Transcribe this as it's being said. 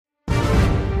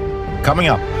Coming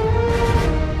up,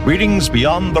 readings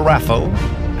beyond the RAFO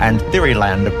and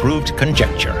Theoryland approved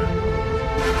conjecture.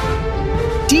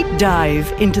 Deep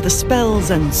dive into the spells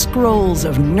and scrolls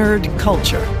of nerd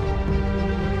culture.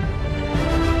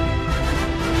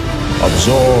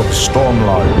 Absorb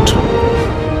Stormlight.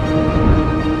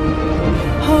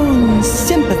 Hone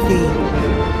sympathy.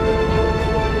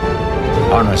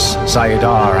 Harness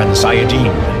Sayadar and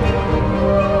Sayadine.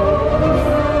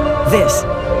 This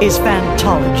is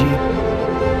Phantology.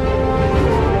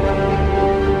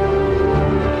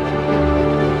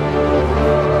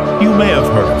 You may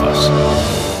have heard of us.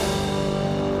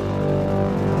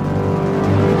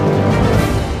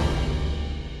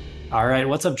 All right,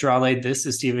 what's up, Drawlade? This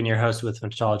is Steven, your host with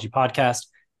Phantology Podcast.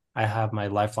 I have my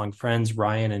lifelong friends,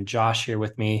 Ryan and Josh, here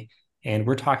with me, and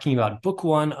we're talking about Book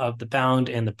 1 of The Bound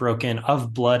and the Broken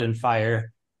of Blood and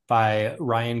Fire by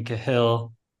Ryan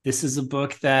Cahill. This is a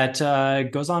book that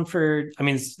goes on for,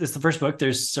 it's the first book.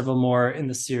 There's several more in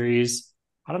the series.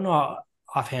 I don't know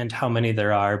offhand how many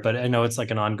there are, but I know it's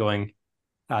like an ongoing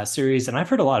series, and I've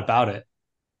heard a lot about it.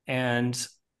 And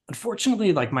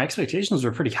unfortunately, like, my expectations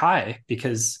were pretty high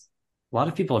because a lot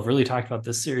of people have really talked about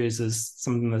this series as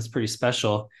something that's pretty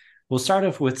special. We'll start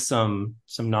off with some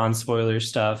non-spoiler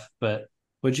stuff, but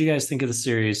what did you guys think of the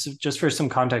series? Just for some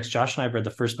context, Josh and I have read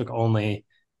the first book only.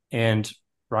 And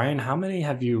Ryan, how many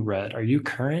have you read? Are you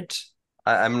current?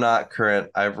 I'm not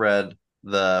current. I've read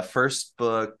the first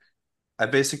book. I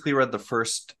basically read the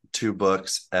first two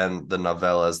books and the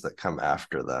novellas that come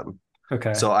after them.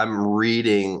 Okay. So I'm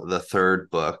reading the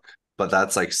third book, but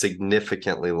that's like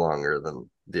significantly longer than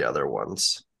the other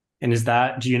ones. And is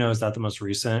that the most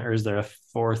recent, or is there a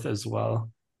fourth as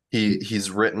well? He's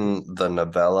written the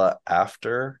novella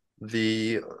after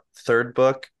the third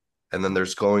book, and then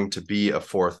there's going to be a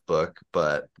fourth book,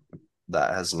 but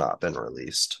that has not been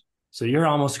released. So you're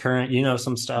almost current. You know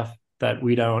some stuff that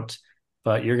we don't,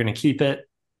 but you're going to keep it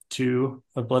to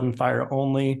a Blood and Fire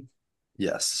only.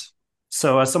 Yes.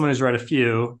 So as someone who's read a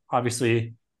few,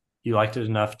 obviously you liked it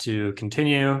enough to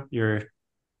continue. You're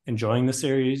enjoying the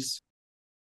series.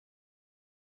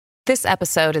 This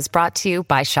episode is brought to you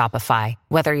by Shopify.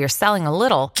 Whether you're selling a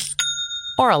little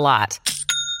or a lot,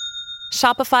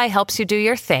 Shopify helps you do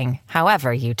your thing,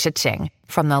 however you cha-ching.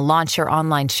 From the launch your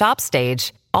online shop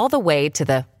stage, all the way to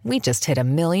the we just hit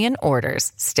 1 million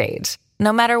orders stage.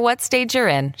 No matter what stage you're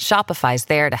in, Shopify's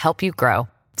there to help you grow.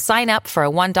 Sign up for a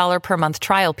 $1 per month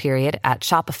trial period at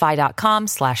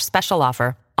shopify.com/special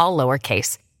offer, all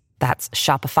lowercase. That's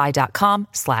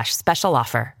shopify.com/special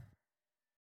offer.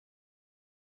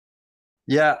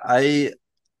 Yeah, I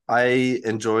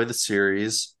enjoy the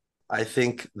series. I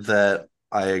think that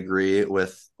I agree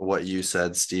with what you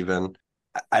said, Stephen.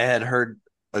 I had heard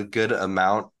a good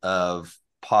amount of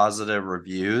positive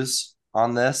reviews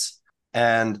on this,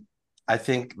 and I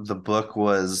think the book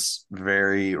was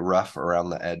very rough around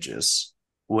the edges,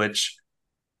 which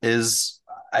is,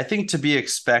 I think, to be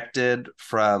expected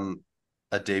from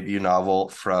a debut novel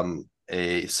from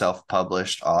a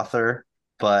self-published author.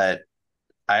 But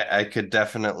I could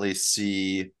definitely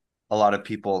see a lot of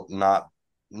people not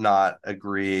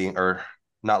agreeing or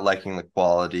not liking the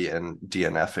quality and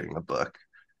DNFing the book.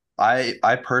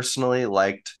 I personally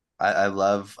liked, I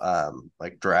love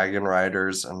like Dragon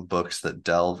Riders and books that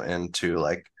delve into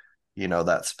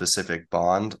that specific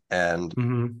bond.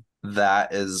 And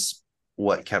that is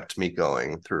what kept me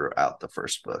going throughout the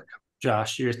first book.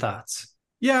 Josh, your thoughts?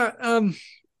 Yeah,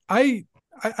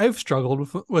 I've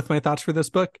struggled with my thoughts for this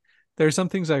book. There's some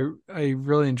things I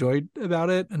really enjoyed about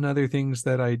it, and other things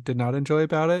that I did not enjoy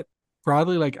about it.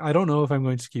 Broadly, I don't know if I'm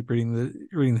going to keep reading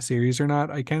the series or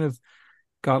not. I kind of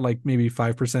got maybe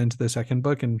 5% to the second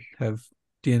book and have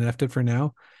DNF'd it for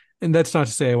now. And that's not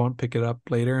to say I won't pick it up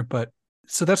later, but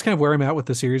so that's kind of where I'm at with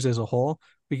the series as a whole.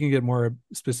 We can get more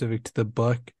specific to the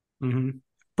book. Mm-hmm.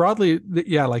 Broadly,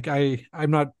 yeah,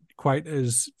 I'm not quite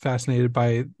as fascinated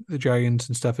by the dragons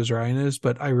and stuff as Ryan is,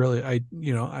 but I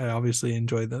obviously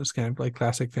enjoy those kind of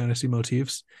classic fantasy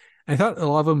motifs. I thought a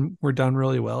lot of them were done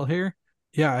really well here.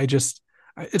 Yeah, it's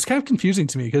kind of confusing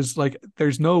to me because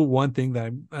there's no one thing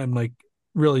that I'm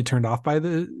really turned off by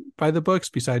the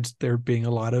books besides there being a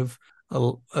lot of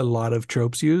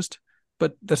tropes used,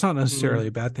 but that's not necessarily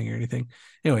a bad thing or anything.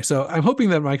 Anyway, so I'm hoping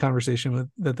that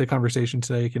the conversation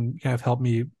today can kind of help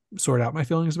me sort out my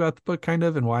feelings about the book kind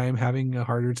of, and why I'm having a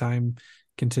harder time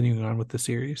continuing on with the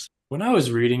series. When I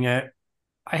was reading it,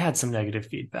 I had some negative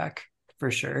feedback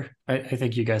for sure. I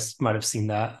think you guys might have seen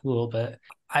that a little bit.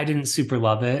 I didn't super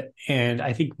love it. And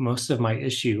I think most of my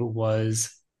issue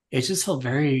was it just felt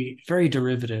very, very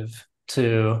derivative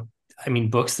to,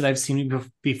 books that I've seen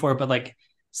before, but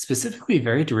specifically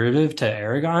very derivative to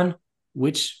Aragon.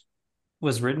 which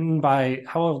was written by,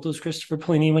 how old was Christopher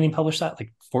Pliny when he published that?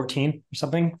 Like 14 or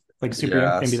something? Like super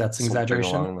young. Maybe that's an something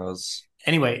exaggeration. along those.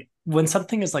 Anyway, when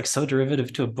something is like so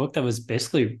derivative to a book that was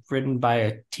basically written by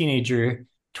a teenager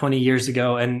 20 years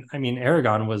ago, and I mean,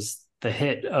 Aragon was the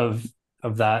hit of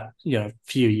that,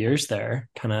 few years there,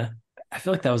 kind of. I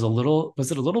feel like that was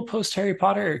was it a little post Harry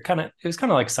Potter? It was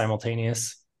kind of like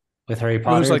simultaneous with Harry It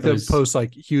was Potter. like the post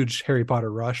like huge Harry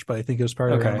Potter rush, but I think it was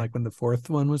probably around Okay. like when the fourth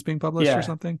one was being published or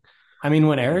something. I mean,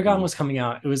 when Aragon was coming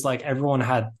out, it was like everyone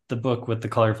had the book with the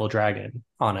colorful dragon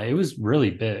on it. It was really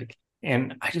big.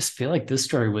 And I just feel like this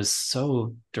story was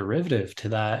so derivative to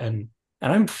that. And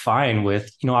I'm fine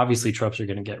with, obviously tropes are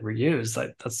going to get reused.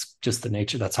 Like that's just the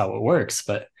nature, that's how it works.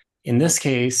 But in this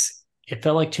case, it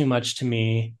felt like too much to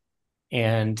me.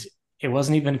 And it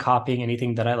wasn't even copying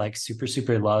anything that I like super,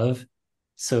 super love.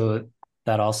 So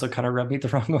that also kind of rubbed me the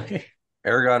wrong way.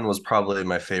 Aragon was probably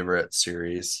my favorite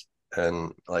series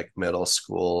in like middle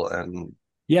school and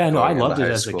Yeah, no, I going into loved it high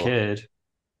as a school. kid,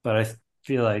 but I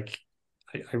feel like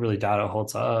I really doubt it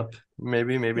holds up.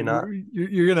 Maybe not.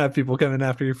 You're gonna have people coming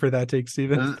after you for that take,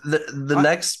 Steven. The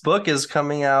next book is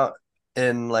coming out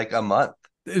in like a month.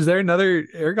 Is there another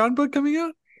Aragon book coming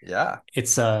out? Yeah.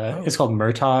 It's called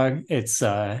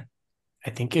Murtagh. I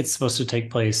think it's supposed to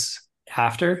take place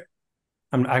after.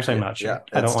 I'm not sure. Yeah,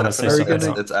 I don't want to say definitely-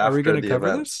 something. it's after Are we gonna the cover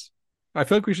events. this? I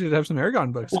feel like we should have some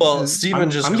Aragon books. Well, Steven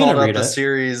just I'm called gonna out read the it.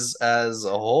 series as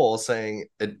a whole, saying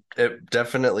it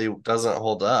definitely doesn't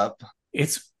hold up.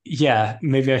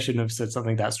 Maybe I shouldn't have said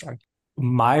something that strong.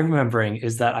 My remembering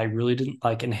is that I really didn't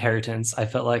like Inheritance. I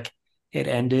felt like it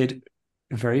ended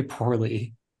very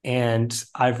poorly. And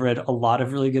I've read a lot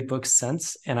of really good books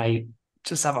since, and I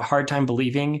just have a hard time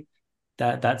believing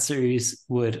that series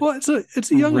would. Well, it's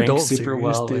a young rank adult super series,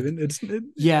 well with-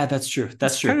 Steven. Yeah, that's true.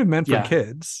 That's it's true. kind of meant for Yeah.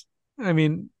 kids. I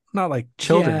mean, not like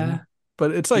children, Yeah.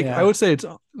 but it's like Yeah. I would say it's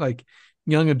like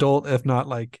young adult, if not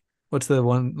like what's the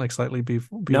one like slightly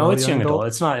No, it's young adult.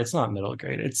 It's not middle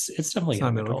grade. It's definitely It's not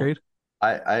young middle adult. grade.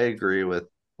 I agree with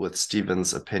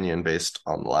Steven's opinion based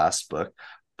on the last book.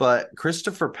 But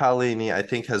Christopher Paolini, I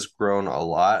think, has grown a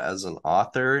lot as an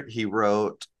author. He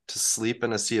wrote To Sleep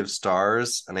in a Sea of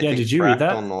Stars, and I think Did you read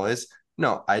that? Fractal Noise.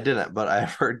 No, I didn't, but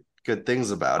I've heard good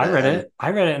things about it. I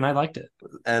read it and I liked it.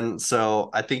 And so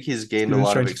I think he's gained Steven's a lot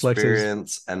of trying to flex his-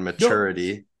 experience and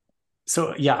maturity.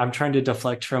 So yeah, I'm trying to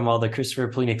deflect from all the Christopher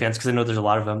Pliny fans because I know there's a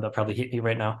lot of them that probably hate me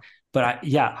right now. But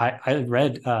I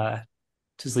read To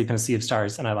Sleep in a Sea of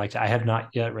Stars and I liked it. I have not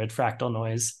yet read Fractal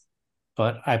Noise,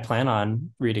 but I plan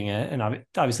on reading it. And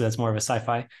obviously that's more of a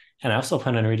sci-fi. And I also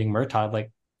plan on reading Murtagh.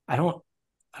 Like I don't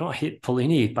hate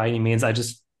Polini by any means. I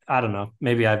don't know.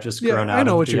 Maybe I've just grown out. I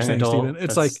know of what the you're young saying, adult.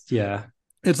 Steven.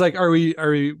 It's like, are we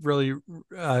really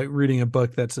reading a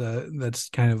book that's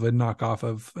kind of a knockoff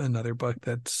of another book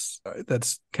that's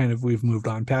kind of we've moved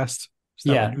on past?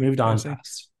 Moved on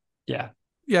past. Yeah.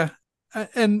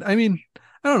 And I mean,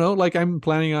 I don't know. Like I'm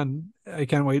planning on. I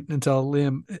can't wait until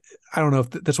Liam. I don't know if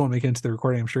this won't make it into the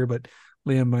recording. I'm sure, but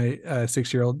Liam, my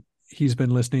 6-year-old, he's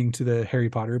been listening to the Harry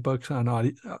Potter books on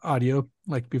audio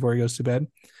like before he goes to bed.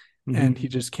 Mm-hmm. And he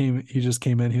just came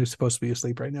in. He was supposed to be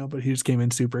asleep right now, but he just came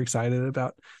in super excited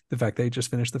about the fact that he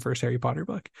just finished the first Harry Potter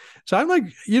book. So I'm like,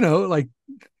 like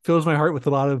fills my heart with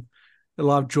a lot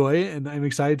of joy, and I'm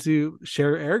excited to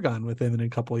share Aragon with him in a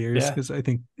couple of years because I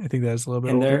think that's a little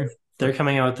bit older. They're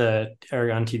coming out with the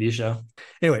Aragon TV show.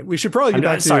 Anyway, we should probably get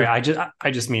back to. Sorry, I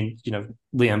just mean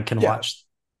Liam can watch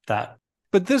that.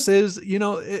 But this is,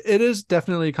 it is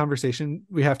definitely a conversation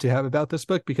we have to have about this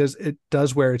book because it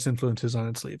does wear its influences on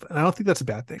its sleeve. And I don't think that's a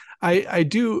bad thing. I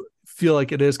do feel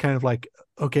like it is kind of like,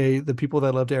 okay, the people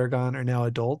that loved Aragon are now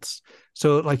adults.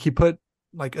 So like he put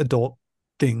like adult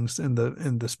things in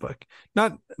this book,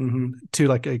 not to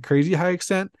like a crazy high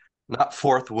extent. Not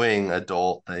fourth wing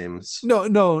adult themes. No,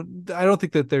 I don't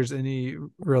think that there's any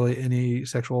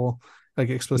sexual, like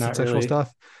explicit sexual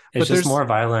stuff. It's just more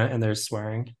violent and there's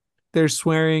swearing. There's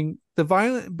swearing, but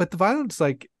the violence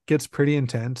like gets pretty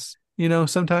intense,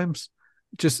 sometimes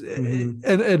just and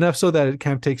enough so that it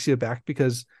kind of takes you back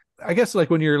because I guess like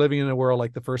when you're living in a world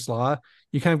like the First Law,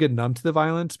 you kind of get numb to the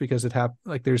violence because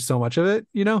like there's so much of it,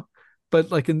 but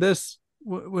like in this,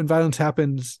 when violence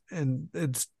happens and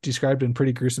it's described in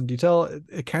pretty gruesome detail,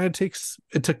 it kind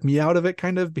of took me out of it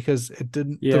kind of because it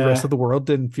didn't, the rest of the world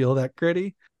didn't feel that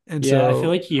gritty. And so I feel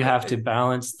like you have to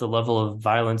balance the level of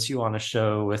violence you want to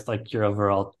show with like your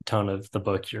overall tone of the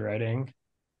book you're writing.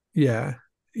 Yeah.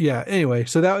 Anyway,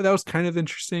 so that was kind of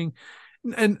interesting.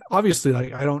 And obviously,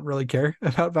 like I don't really care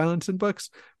about violence in books,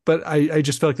 but I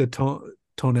just felt like the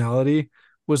tonality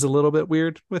was a little bit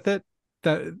weird with it.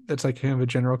 That's like kind of a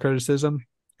general criticism.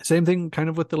 Same thing kind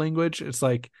of with the language. It's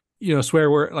like, swear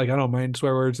word, like I don't mind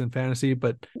swear words in fantasy,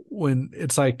 but when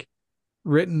it's like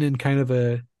written in kind of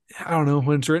I don't know,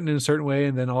 when it's written in a certain way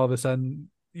and then all of a sudden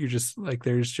you're just like,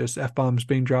 there's just F-bombs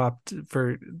being dropped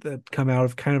that come out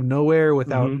of kind of nowhere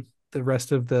without the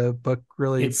rest of the book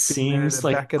really It being there seems to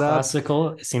like back it classical.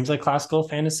 It seems like classical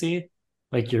fantasy.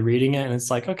 Like you're reading it and it's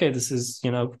like, okay, this is,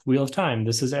 Wheel of Time.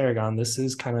 This is Aragon. This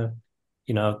is kind of,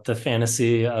 the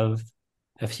fantasy of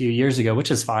a few years ago,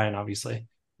 which is fine, obviously.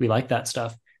 We like that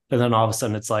stuff. But then all of a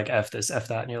sudden it's like F this, F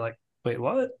that. And you're like, wait,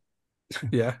 what?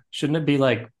 Yeah. Shouldn't it be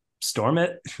like storm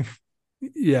it?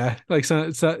 Yeah. Like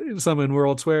some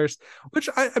in-world swears, which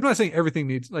I'm not saying everything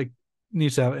needs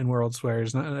to have in-world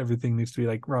swears. Not everything needs to be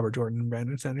like Robert Jordan and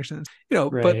Brandon Sanderson,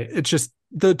 Right. But it's just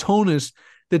the tone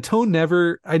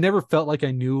I never felt like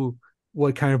I knew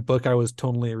what kind of book I was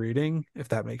tonally reading, if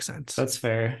that makes sense. That's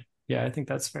fair. Yeah, I think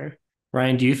that's fair.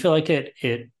 Ryan, do you feel like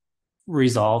it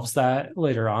resolves that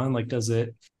later on? Like,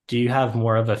 do you have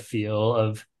more of a feel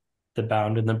of the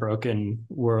Bound and the Broken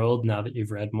world now that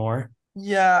you've read more?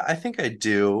 Yeah, I think I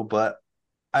do, but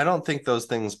I don't think those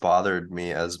things bothered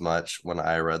me as much when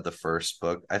I read the first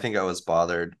book. I think I was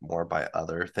bothered more by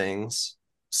other things.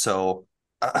 So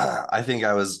I think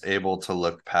I was able to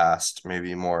look past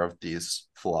maybe more of these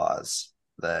flaws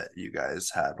that you guys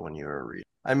had when you were reading.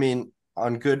 I mean,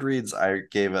 on Goodreads, I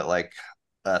gave it like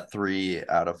a 3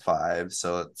 out of 5.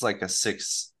 So it's like a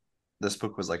 6. This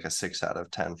book was like a 6 out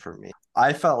of 10 for me.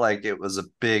 I felt like it was a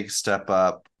big step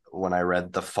up when I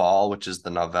read The Fall, which is the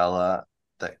novella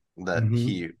that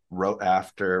he wrote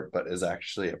after, but is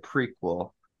actually a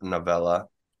prequel novella.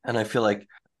 And I feel like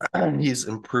he's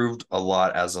improved a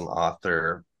lot as an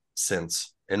author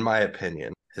since, in my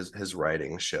opinion, his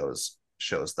writing shows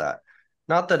that.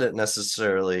 Not that it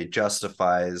necessarily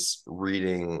justifies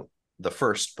reading the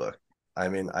first book. I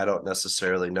mean, I don't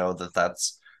necessarily know that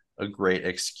that's a great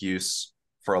excuse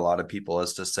for a lot of people,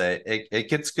 is to say it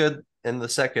gets good in the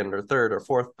second or third or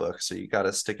fourth book, so you got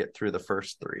to stick it through the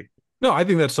first 3. No, I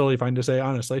think that's totally fine to say,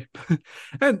 honestly.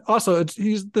 And also,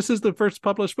 this is the first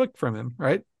published book from him,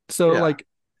 right? So, Yeah. like,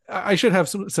 I should have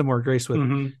some more grace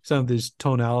with some of this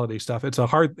tonality stuff. It's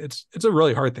a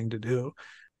really hard thing to do.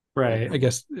 Right. I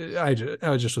guess I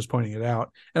just was pointing it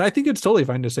out. And I think it's totally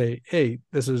fine to say, hey,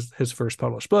 this is his first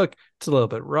published book. It's a little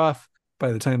bit rough.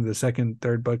 By the time the second,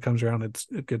 third book comes around,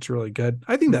 it gets really good.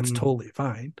 I think that's totally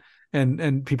fine.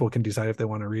 And people can decide if they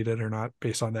want to read it or not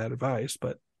based on that advice.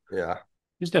 But yeah,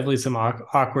 there's definitely some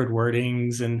awkward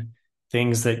wordings and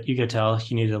things that you could tell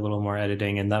you needed a little more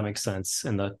editing, and that makes sense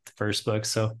in the first book.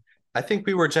 So I think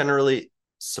we were generally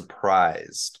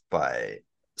surprised by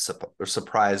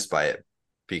it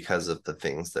because of the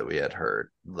things that we had heard,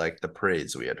 like the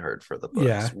praise we had heard for the books.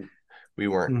 Yeah. We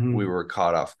were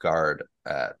caught off guard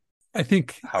at. I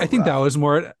think that was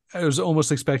more. I was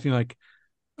almost expecting like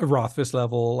a Rothfuss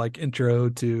level like intro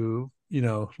to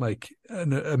like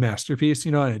a masterpiece,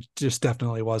 and it just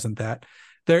definitely wasn't that.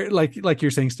 There, like you're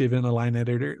saying, Stephen, a line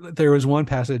editor. There was one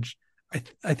passage.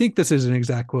 I think this is an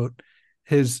exact quote.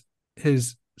 His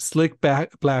slick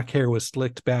black hair was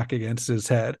slicked back against his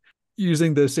head,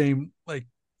 using the same like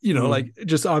like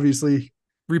just obviously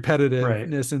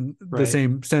repetitiveness in the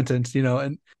same sentence,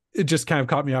 and it just kind of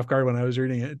caught me off guard when I was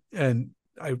reading it, and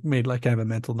I made like kind of a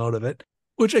mental note of it.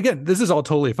 Which again, this is all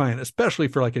totally fine, especially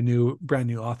for like a brand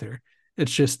new author.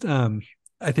 It's just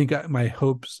I think my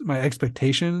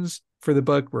expectations for the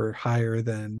book were higher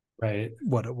than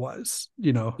what it was.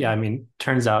 Yeah, I mean,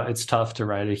 turns out it's tough to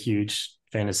write a huge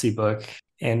fantasy book,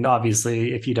 and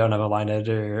obviously, if you don't have a line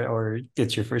editor or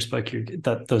it's your first book,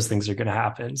 those things are going to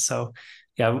happen. So,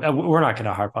 yeah, we're not going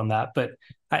to harp on that, but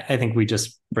I think we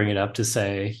just bring it up to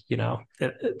say,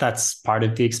 that's part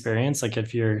of the experience. Like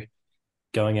if you're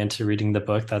going into reading the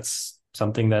book, that's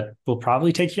something that will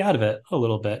probably take you out of it a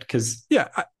little bit, because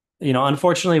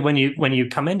unfortunately when you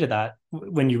come into that,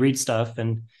 when you read stuff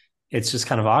and it's just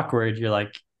kind of awkward, you're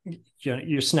like,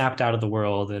 you're snapped out of the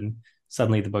world and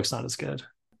suddenly the book's not as good.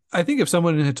 I think if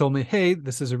someone had told me, hey,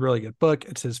 this is a really good book,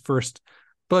 it's his first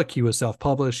book, he was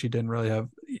self-published, he didn't really have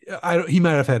he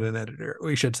might have had an editor,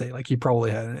 we should say, like he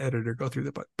probably had an editor go through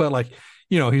the book, but like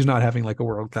he's not having like a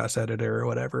world-class editor or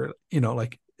whatever,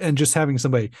 like, and just having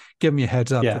somebody give me a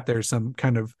heads up that there's some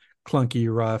kind of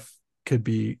clunky, rough, could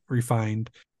be refined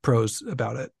prose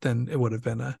about it, then it would have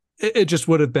been it just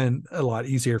would have been a lot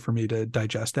easier for me to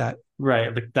digest that.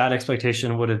 Right. Like that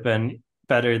expectation would have been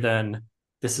better than,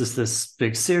 this is this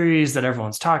big series that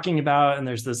everyone's talking about, and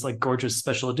there's this like gorgeous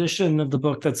special edition of the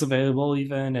book that's available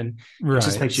even, and it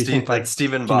just makes you think like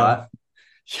Stephen bought.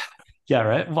 Yeah,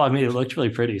 right. Well, I mean, it looked really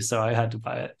pretty, so I had to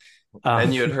buy it.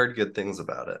 And you had heard good things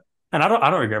about it. And I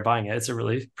don't regret buying it. It's a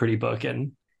really pretty book.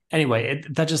 And anyway,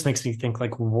 that just makes me think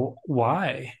like,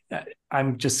 why?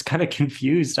 I'm just kind of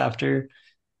confused after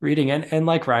reading. And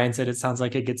like Ryan said, it sounds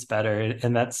like it gets better,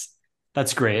 and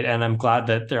that's great. And I'm glad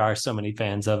that there are so many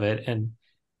fans of it, and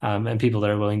people that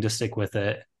are willing to stick with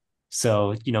it.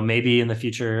 So, maybe in the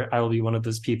future I will be one of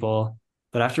those people.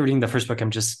 But after reading the first book,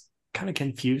 I'm just kind of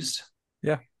confused.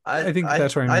 Yeah, I I think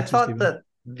that's where I'm I at too, thought Stephen. that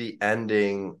the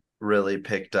ending really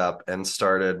picked up and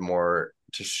started more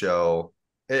to show,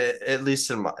 at least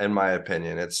in my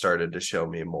opinion, it started to show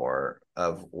me more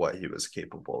of what he was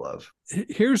capable of.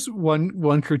 Here's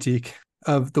one critique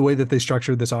of the way that they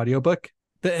structured this audiobook.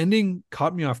 The ending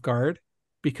caught me off guard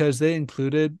because they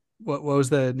included what was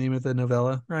the name of the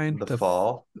novella, Ryan? The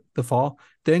Fall. The Fall.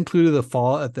 They included the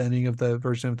fall at the ending of the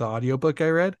version of the audiobook I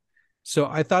read. So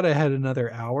I thought I had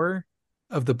another hour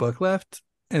of the book left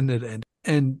and it ended.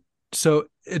 And so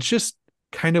it's just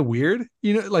kind of weird,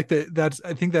 like that's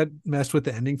I think that messed with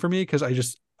the ending for me because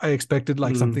I expected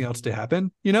like something else to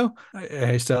happen,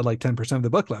 I still had like 10% of the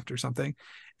book left or something.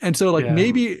 And so like Yeah.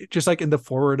 maybe just like in the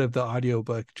forward of the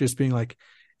audiobook, just being like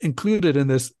included in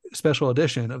this special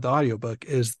edition of the audiobook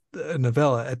is a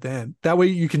novella at the end. That way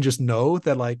you can just know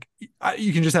that like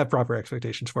you can just have proper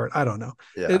expectations for it. I don't know.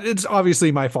 Yeah. It's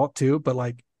obviously my fault too, but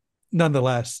like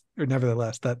nevertheless,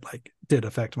 that like did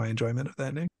affect my enjoyment of the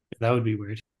ending. That would be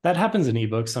weird. That happens in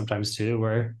ebooks sometimes too,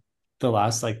 where the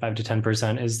last like 5 to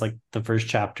 10% is like the first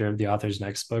chapter of the author's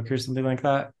next book or something like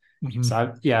that. Mhm. So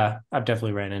I've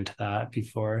definitely ran into that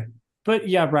before. But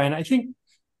yeah, Brian, I think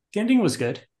the ending was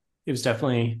good. It was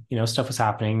definitely, stuff was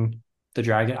happening. The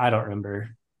dragon, I don't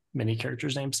remember many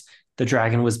characters' names. The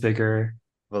dragon was bigger.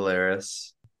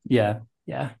 Valeris. Yeah,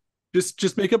 yeah,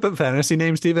 Just make up a fantasy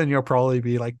name, Steven, and you'll probably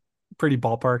be like pretty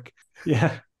ballpark.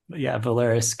 yeah. Yeah,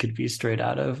 Valeris could be straight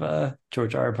out of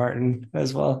George R. R. Martin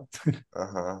as well.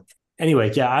 Uh-huh.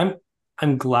 Anyway, yeah,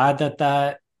 I'm glad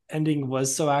that ending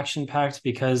was so action packed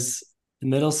because the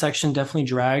middle section definitely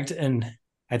dragged, and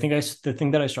I think the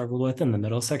thing that I struggled with in the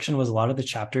middle section was a lot of the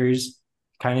chapters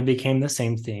kind of became the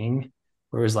same thing,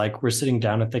 where it was like we're sitting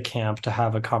down at the camp to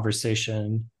have a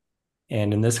conversation,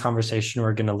 and in this conversation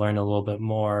we're going to learn a little bit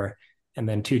more, and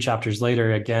then 2 chapters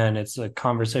later again it's a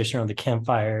conversation around the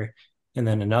campfire, and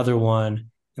then another one,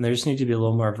 and there just need to be a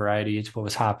little more variety to what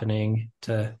was happening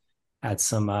to add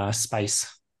some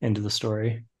spice into the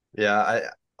story. Yeah, I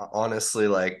honestly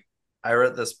like I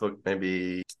read this book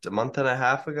maybe a month and a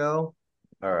half ago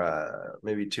or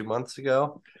maybe 2 months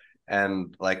ago,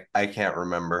 and like I can't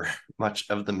remember much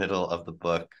of the middle of the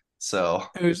book. So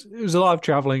It was a lot of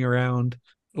traveling around,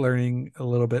 learning a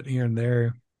little bit here and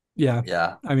there. Yeah.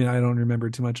 yeah. I mean, I don't remember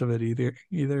too much of it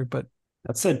either, but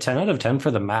That's a 10 out of 10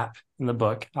 for the map in the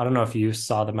book. I don't know if you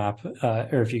saw the map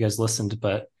or if you guys listened,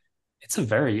 but it's a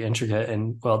very intricate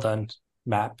and well done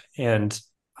map. And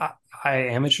I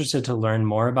am interested to learn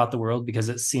more about the world because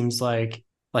it seems like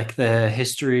the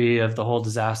history of the whole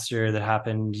disaster that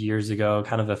happened years ago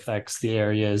kind of affects the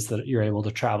areas that you're able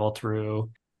to travel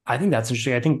through. I think that's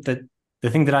interesting. I think that the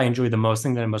thing that I enjoy the most,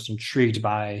 thing that I'm most intrigued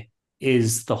by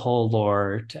is the whole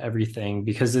lore to everything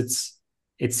because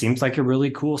it seems like a really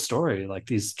cool story. Like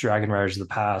these dragon riders of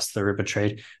the past, they were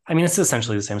betrayed. I mean, it's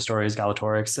essentially the same story as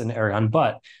Galatorix and Aragon,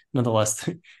 but nonetheless,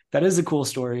 that is a cool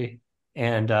story.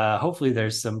 And hopefully,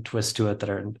 there's some twists to it that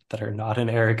are not in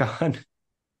Aragon.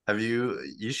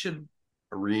 You should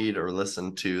read or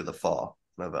listen to the Fall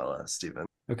novella, Stephen.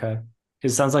 Okay, it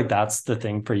sounds like that's the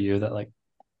thing for you that like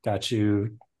got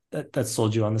you that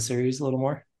sold you on the series a little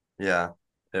more. Yeah,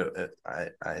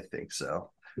 I think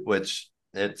so. Which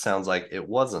it sounds like it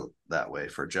wasn't that way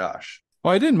for Josh.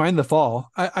 well, I didn't mind the fall.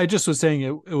 I just was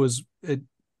saying it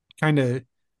kind of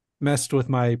messed with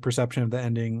my perception of the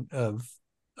ending of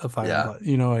Fire and Yeah. Blood.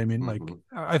 You know what I mean? Like Mhm.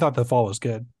 I thought the fall was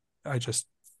good. I just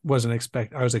I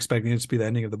was expecting it to be the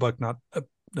ending of the book, not a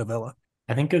novella.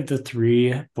 I think of the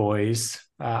 3 boys,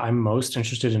 I'm most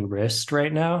interested in Wrist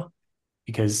right now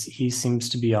because he seems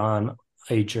to be on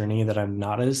a journey that I'm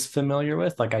not as familiar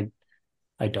with. Like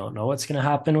I don't know what's going to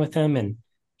happen with him. And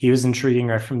he was intriguing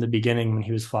right from the beginning when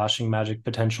he was flashing magic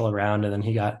potential around, and then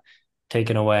he got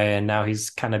taken away, and now he's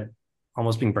kind of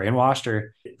almost being brainwashed.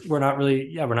 Or we're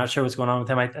not sure what's going on with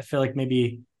him. I feel like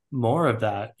maybe more of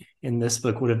that in this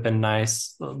book would have been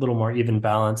nice, a little more even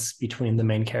balance between the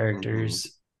main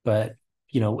characters. But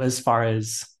as far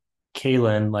as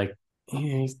Kalen, like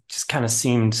he just kind of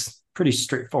seemed pretty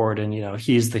straightforward, and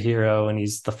he's the hero and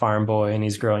he's the farm boy and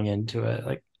he's growing into it.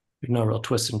 Like there's no real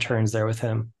twists and turns there with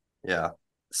him. Yeah.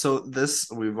 So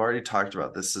this we've already talked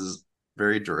about. This is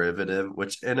very derivative,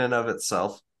 which in and of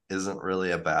itself isn't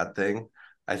really a bad thing.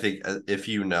 I think if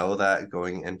you know that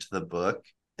going into the book,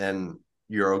 and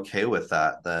you're okay with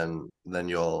that, then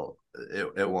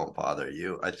it won't bother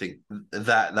you. I think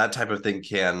that type of thing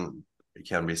can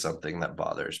be something that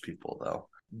bothers people though.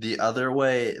 The other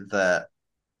way that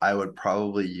I would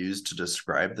probably use to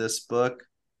describe this book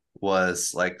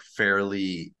was like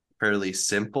fairly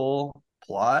simple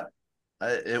plot.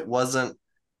 It wasn't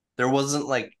There wasn't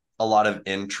like a lot of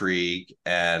intrigue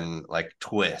and like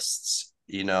twists.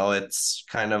 It's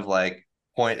kind of like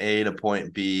point A to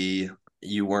point B.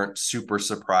 You weren't super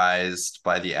surprised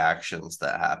by the actions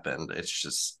that happened. It's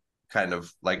just kind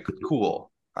of like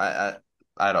cool. I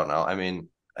don't know. I mean,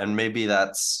 and maybe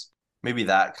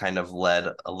that kind of led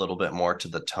a little bit more to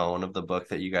the tone of the book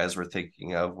that you guys were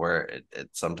thinking of, where it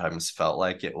sometimes felt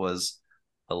like it was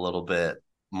a little bit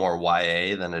more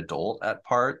YA than adult at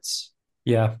parts.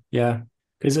 Yeah, yeah.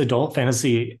 Because adult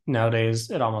fantasy nowadays,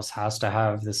 it almost has to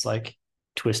have this like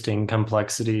twisting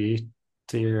complexity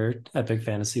to your epic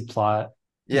fantasy plot.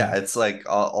 Yeah, it's like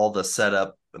all the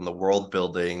setup and the world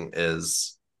building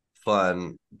is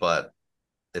fun, but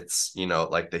it's,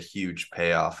 like the huge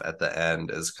payoff at the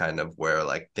end is kind of where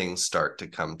like things start to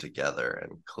come together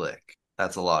and click.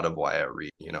 That's a lot of why I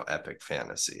read, epic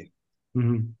fantasy.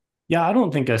 Mhm. Yeah, I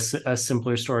don't think a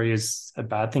simpler story is a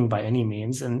bad thing by any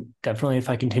means. And definitely, if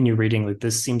I continue reading, like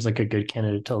this seems like a good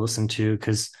candidate to listen to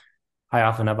because I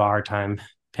often have a hard time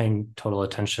paying total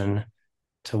attention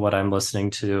to what I'm listening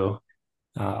to.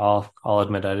 I'll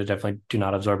admit I definitely do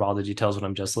not absorb all the details when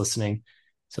I'm just listening.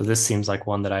 So this seems like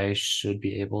one that I should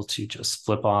be able to just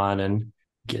flip on and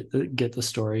get the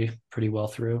story pretty well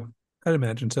through. I'd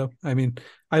imagine so. I mean,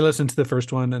 I listened to the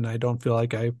first one and I don't feel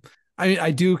like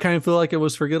I do kind of feel like it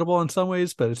was forgettable in some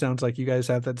ways, but it sounds like you guys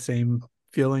have that same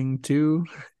feeling too,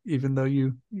 even though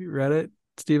you read it,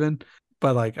 Stephen.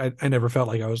 But like I never felt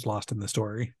like I was lost in the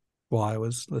story while I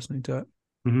was listening to it.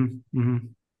 Mm-hmm, mm-hmm.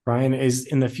 Ryan, is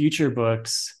in the future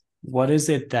books, what is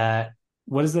it that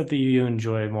you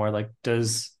enjoy more? Like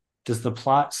does the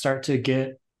plot start to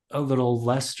get a little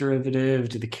less derivative?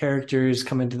 Do the characters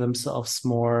come into themselves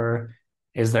more?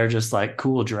 Is there just like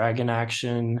cool dragon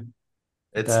action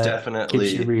It's that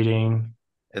keeps you definitely reading?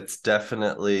 it's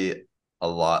definitely a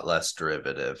lot less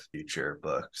derivative future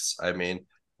books. I mean,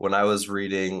 when I was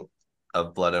reading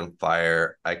of Blood and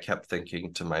Fire, I kept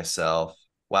thinking to myself,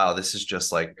 wow, this is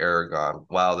just like Aragon.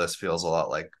 Wow, this feels a lot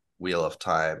like Wheel of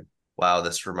Time. Wow,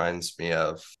 this reminds me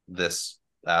of this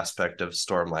aspect of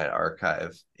Stormlight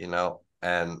Archive,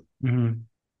 And Mm-hmm.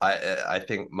 I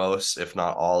think most, if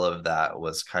not all of that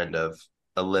was kind of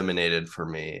eliminated for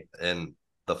me in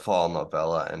the fall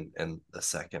novella and the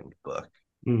second book.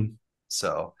 Mm.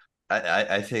 So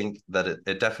I think that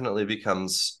it definitely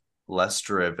becomes less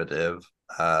derivative,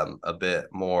 a bit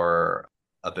more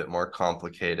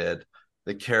complicated.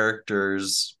 The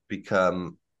characters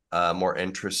become more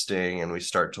interesting, and we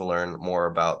start to learn more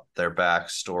about their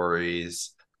backstories,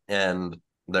 and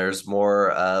there's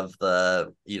more of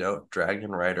the,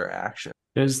 dragon rider action.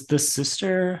 Does the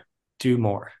sister do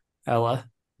more, Ella?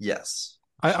 Yes,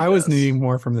 she I was does. needing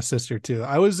more from the sister too.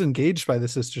 I was engaged by the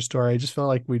sister story. I just felt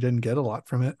like we didn't get a lot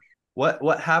from it.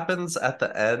 What happens at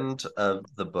the end of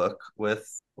the book with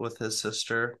his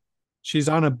sister? She's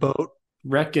on a boat.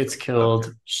 Rhett gets Okay.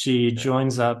 killed. She Yeah.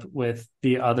 joins up with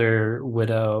the other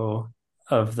widow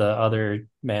of the other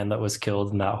man that was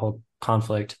killed in that whole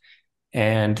conflict.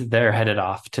 And they're headed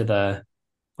off to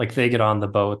like they get on the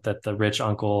boat that the rich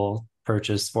uncle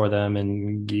purchased for them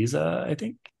in Giza, I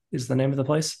think is the name of the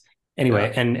place.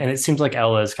 Anyway, Yeah. and it seems like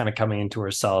Ella is kind of coming into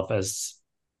herself as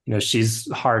she's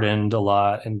hardened a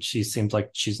lot and she seems like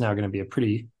she's now going to be a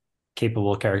pretty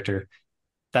capable character.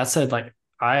 That said, like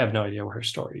I have no idea where her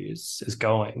story is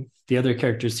going. The other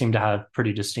characters seem to have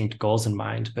pretty distinct goals in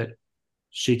mind, but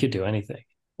she could do anything.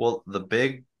 Well, the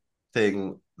big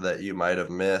thing that you might have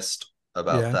missed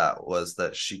about Yeah. that was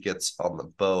that she gets on the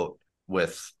boat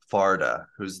with Farda,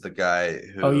 who's the guy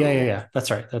Oh yeah, yeah, yeah. That's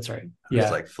right. That's right. who's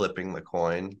Yeah, like flipping the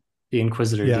coin. the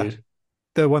Inquisitor Yeah. dude.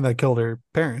 The one that killed her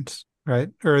parents, right?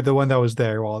 Or the one that was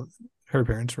there while her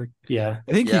parents were. Yeah.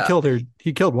 I think he Yeah, killed her.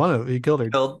 He killed her he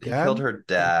killed dad. her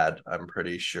dad, I'm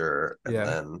pretty sure, and Yeah.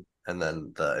 then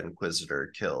the Inquisitor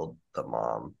killed the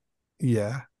mom.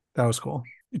 Yeah. That was cool.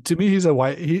 To me, he's a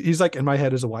white. He's like in my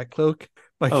head as a white cloak.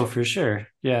 Oh, Like, for sure.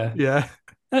 Yeah. yeah,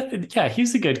 Yeah,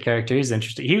 he's a good character. He's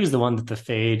interesting. He was the one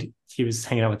that he was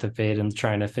hanging out with the Fade and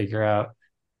trying to figure out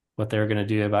what they were going to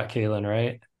do about Kaylin,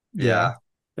 right? yeah, Yeah,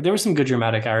 But there was some good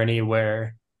dramatic irony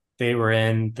where they were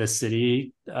in the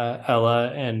city.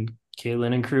 Ella and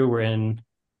Kaylin and crew were in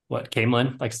what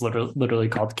Camelin, like it's literally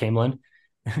called Camelin,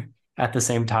 at the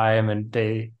same time, and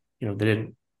they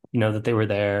didn't know that they were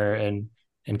there, and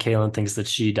Kaylin thinks that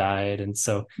she died, and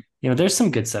so there's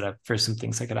some good setup for some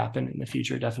things that could happen in the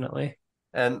future, definitely.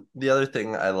 And the other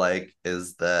thing I like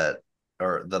is that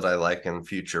I like in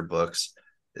future books,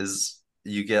 is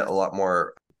you get a lot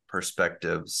more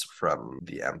perspectives from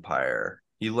the Empire.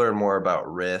 You learn more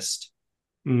about Rist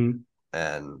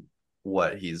and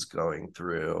what he's going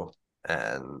through,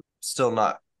 and still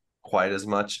not quite as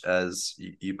much as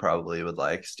you probably would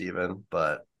like, Stephen,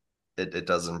 but it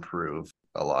does improve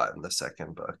a lot in the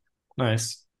second book.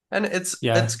 Nice. And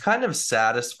it's kind of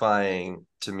satisfying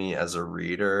to me as a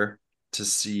reader to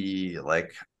see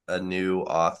like a new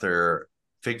author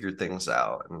figure things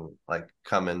out and like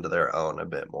come into their own a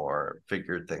bit more,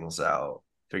 figure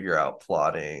out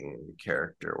plotting,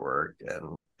 character work,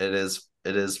 and it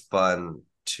is fun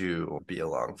to be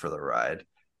along for the ride,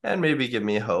 and maybe give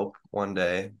me hope one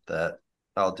day that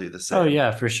I'll do the same. Oh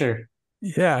yeah, for sure.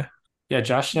 Yeah. Yeah,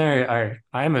 Josh and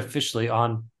I am officially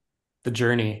on the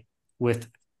journey with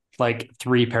like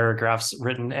 3 paragraphs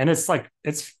written, and it's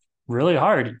really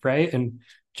hard, right? And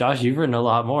Josh, you've written a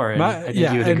lot more, and I think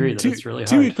you would agree that it's really hard.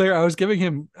 To be clear, I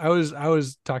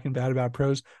was talking bad about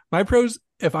prose. My prose,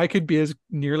 if I could be as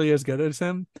nearly as good as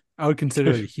him, I would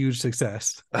consider it a huge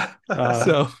success.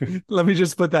 So let me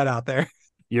just put that out there.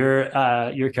 Your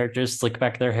characters slick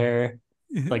back their hair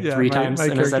like 3 times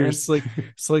in a sentence.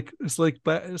 Slicked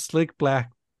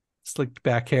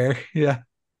back hair. Yeah.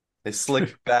 They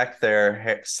slick back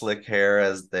their slick hair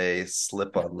as they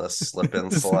slip on the slip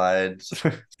and slide.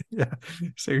 Yeah,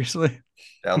 seriously.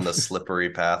 Down the slippery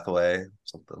pathway,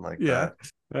 something like that.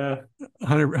 Yeah.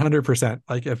 100%.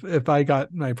 Like if I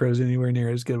got my prose anywhere near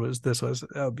as good as this was,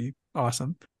 that would be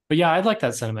awesome. But yeah, I'd like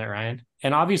that sentiment, Ryan.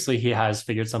 And obviously he has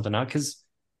figured something out, because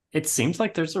it seems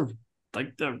like there's a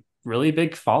really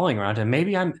big following around him.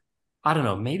 I don't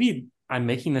know, maybe I'm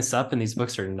making this up and these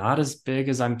books are not as big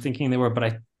as I'm thinking they were,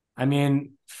 but I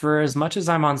mean, for as much as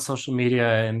I'm on social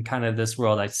media and kind of this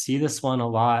world, I see this one a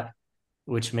lot,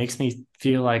 which makes me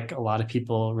feel like a lot of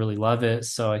people really love it.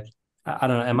 So I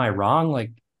don't know, am I wrong?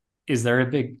 Like,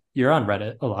 you're on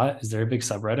Reddit a lot. Is there a big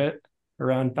subreddit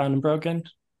around Bound and Broken?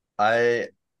 I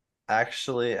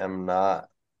actually am not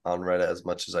on Reddit as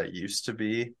much as I used to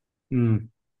be.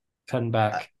 Cutting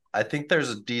back. I think there's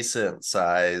a decent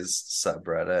sized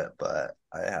subreddit, but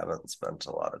I haven't spent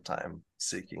a lot of time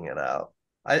seeking it out.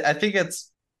 I think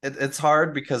it's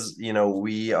hard because,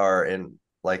 we are in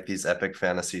like these epic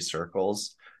fantasy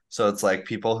circles. So it's like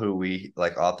people who we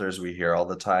like, authors we hear all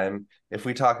the time. If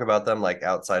we talk about them like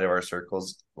outside of our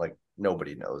circles, like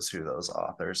nobody knows who those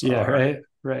authors are. Yeah,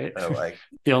 right. Like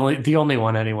the only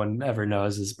one anyone ever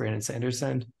knows is Brandon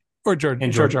Sanderson or George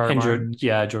R. R. Martin.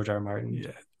 George R. R. Martin.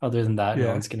 Yeah. Other than that, no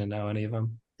one's gonna know any of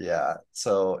them. Yeah.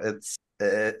 So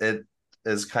it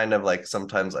is kind of like,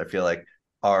 sometimes I feel like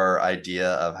our idea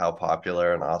of how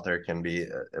popular an author can be,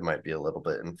 it might be a little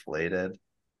bit inflated.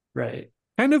 Right.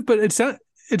 Kind of, but it's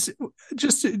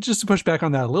just to push back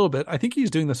on that a little bit. I think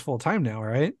he's doing this full time now,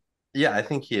 right? Yeah, I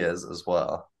think he is as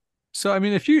well. So I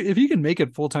mean, if you can make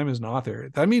it full time as an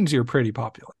author, that means you're pretty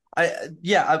popular.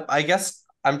 I guess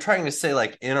I'm trying to say,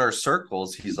 like, in our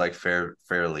circles, he's like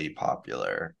fairly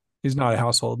popular. He's not a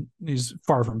household. He's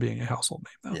far from being a household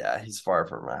name, though. Yeah, he's far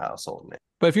from a household name.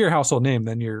 But if you're a household name,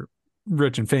 then you're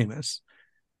rich and famous.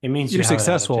 It means you're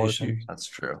successful. That's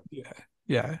true.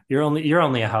 Yeah. You're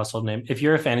only a household name. If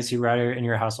you're a fantasy writer and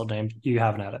you're a household name, you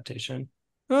have an adaptation.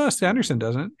 Sanderson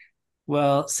doesn't.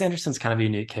 Well, Sanderson's kind of a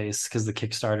unique case because the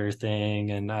Kickstarter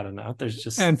thing, and I don't know. There's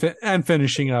just and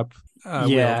finishing up.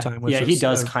 Wheel of Time, he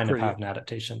does kind of have an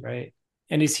adaptation, right?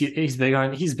 And he's big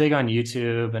on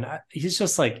YouTube, and he's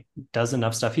just like does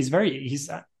enough stuff.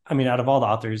 I mean, out of all the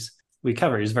authors we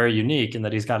cover, he's very unique in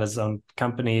that he's got his own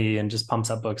company and just pumps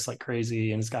up books like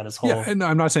crazy, and he's got his whole. Yeah, and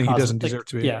I'm not saying he doesn't deserve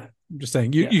to be. Yeah, I'm just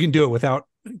saying you can do it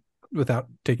without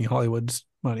taking Hollywood's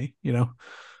money,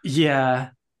 Yeah,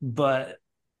 but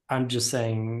I'm just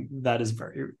saying that is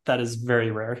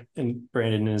very rare, and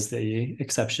Brandon is the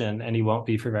exception, and he won't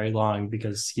be for very long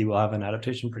because he will have an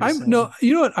adaptation pretty soon. No,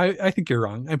 you know what? I think you're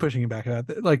wrong. I'm pushing you back at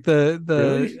that. Like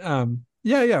really?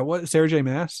 What Sarah J.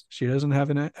 Maas? She doesn't have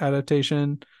an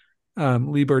adaptation.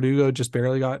 Lee Bardugo just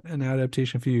barely got an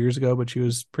adaptation a few years ago, but she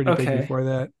was pretty big before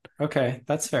that. Okay,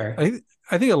 that's fair.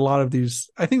 I think a lot of these.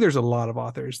 I think there's a lot of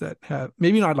authors that have,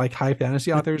 maybe not like high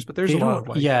fantasy authors, but there's a lot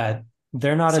of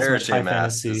they're not Sarah as much J. high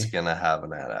Maas fantasy. is gonna have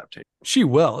an adaptation. She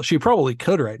will. She probably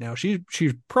could right now. She's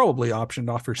probably optioned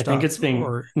off her stuff. I think it's being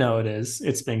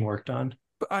worked on.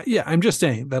 But I'm just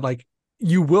saying that, like,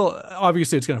 you will,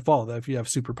 obviously it's going to follow that if you have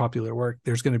super popular work,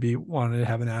 there's going to be wanting to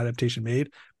have an adaptation made.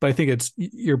 But I think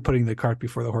you're putting the cart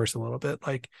before the horse a little bit.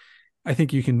 Like, I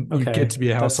think you get to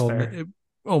be a household.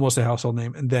 almost a household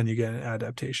name, and then you get an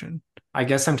adaptation. I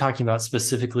guess I'm talking about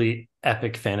specifically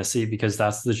epic fantasy because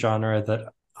that's the genre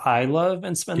that I love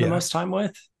and spend the most time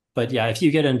with. But yeah, if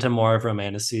you get into more of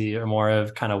romantasy or more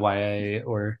of kind of YA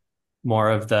or more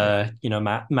of the,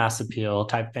 mass appeal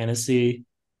type fantasy,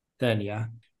 then yeah.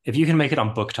 If you can make it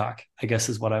on Book Talk, I guess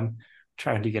is what I'm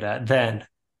trying to get at, then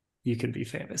you can be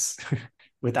famous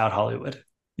without Hollywood.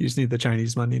 You just need the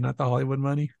Chinese money, not the Hollywood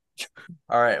money.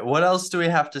 All right. What else do we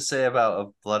have to say about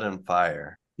Of Blood and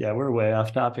Fire? Yeah, we're way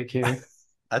off topic here.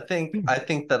 I think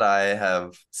that I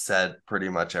have said pretty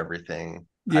much everything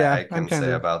I can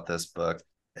say about this book.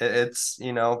 It's,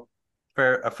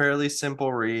 a fairly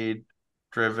simple read,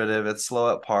 derivative. It's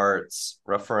slow at parts,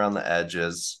 rough around the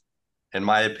edges. In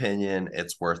my opinion,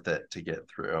 it's worth it to get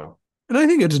through. And I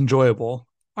think it's enjoyable.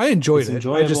 I enjoyed it. It's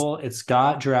enjoyable. It's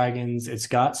got dragons. It's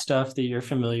got stuff that you're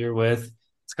familiar with.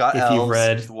 It's got elves, you've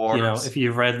read, dwarves. If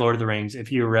you've read Lord of the Rings,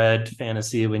 if you read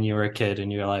fantasy when you were a kid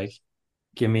and you're like,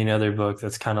 give me another book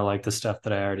that's kind of like the stuff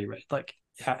that I already read. Like,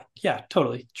 yeah,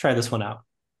 totally. Try this one out.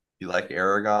 You like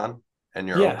Aragon and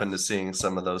you're open to seeing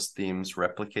some of those themes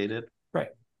replicated.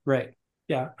 Right.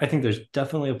 Yeah, I think there's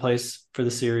definitely a place for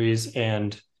the series.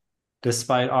 And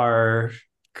despite our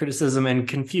criticism and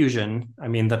confusion, I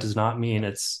mean, that does not mean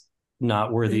it's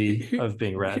not worthy of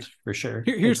being read, for sure.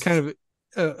 Here's kind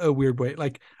of a weird way.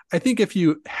 Like, I think if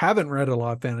you haven't read a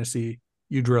lot of fantasy,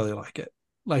 you'd really like it.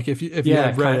 Like if you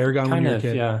have read Aragon when you're a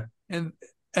kid. Yeah. And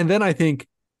then I think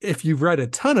if you've read a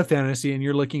ton of fantasy and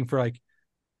you're looking for like,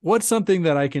 what's something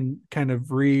that I can kind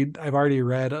of read? I've already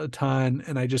read a ton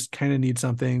and I just kind of need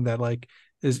something that like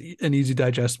is an easy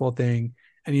digestible thing.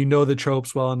 And the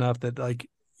tropes well enough that like,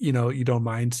 you don't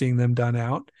mind seeing them done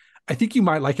out. I think you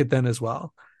might like it then as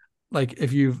well. Like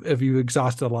if you've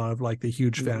exhausted a lot of like the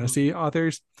huge fantasy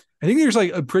authors, I think there's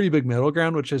like a pretty big middle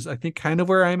ground, which is I think kind of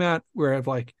where I'm at, where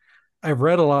I've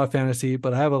read a lot of fantasy,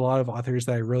 but I have a lot of authors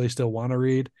that I really still want to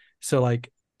read. So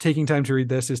like taking time to read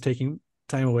this is taking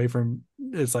time away from,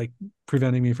 it's like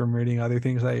preventing me from reading other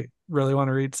things I really want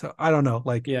to read. So I don't know.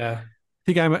 Like, I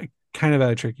think I'm kind of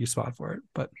at a tricky spot for it,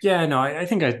 but yeah, no, I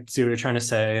think I see what you're trying to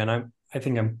say. And I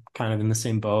think I'm kind of in the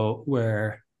same boat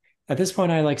where at this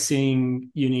point I like seeing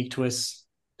unique twists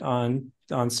on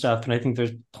stuff. And I think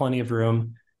there's plenty of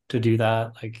room to do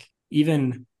that. Like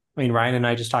Ryan and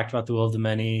I just talked about The Will of the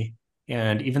Many.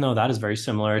 And even though that is very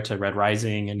similar to Red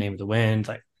Rising and Name of the Wind,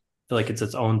 like, I feel like it's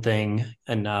its own thing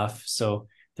enough. So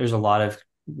there's a lot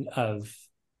of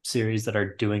series that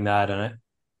are doing that. And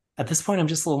at this point, I'm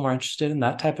just a little more interested in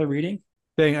that type of reading.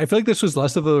 Dang, I feel like this was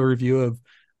less of a review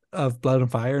of Blood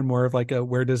and Fire and more of like a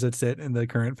where does it sit in the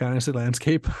current fantasy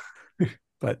landscape.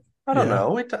 But I don't know.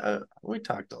 We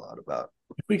talked a lot about.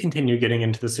 If we continue getting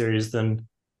into the series, then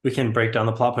we can break down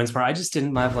the plot points more. I just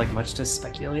didn't have like much to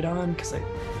speculate on because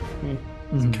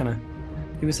kind of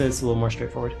maybe say it's a little more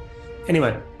straightforward.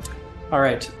 Anyway, all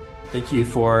right. Thank you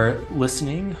for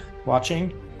listening,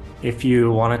 watching. If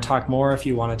you want to talk more, if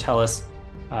you want to tell us,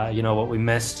 what we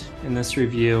missed in this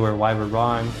review or why we're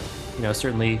wrong,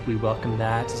 certainly we welcome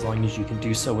that as long as you can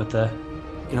do so with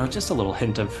just a little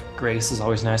hint of grace is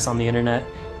always nice on the internet.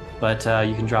 But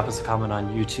you can drop us a comment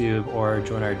on YouTube or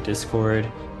join our Discord,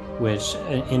 which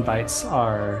invites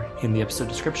are in the episode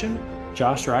description.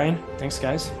 Josh, Ryan, thanks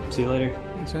guys. See you later.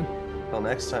 Thanks, man. Till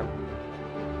next time.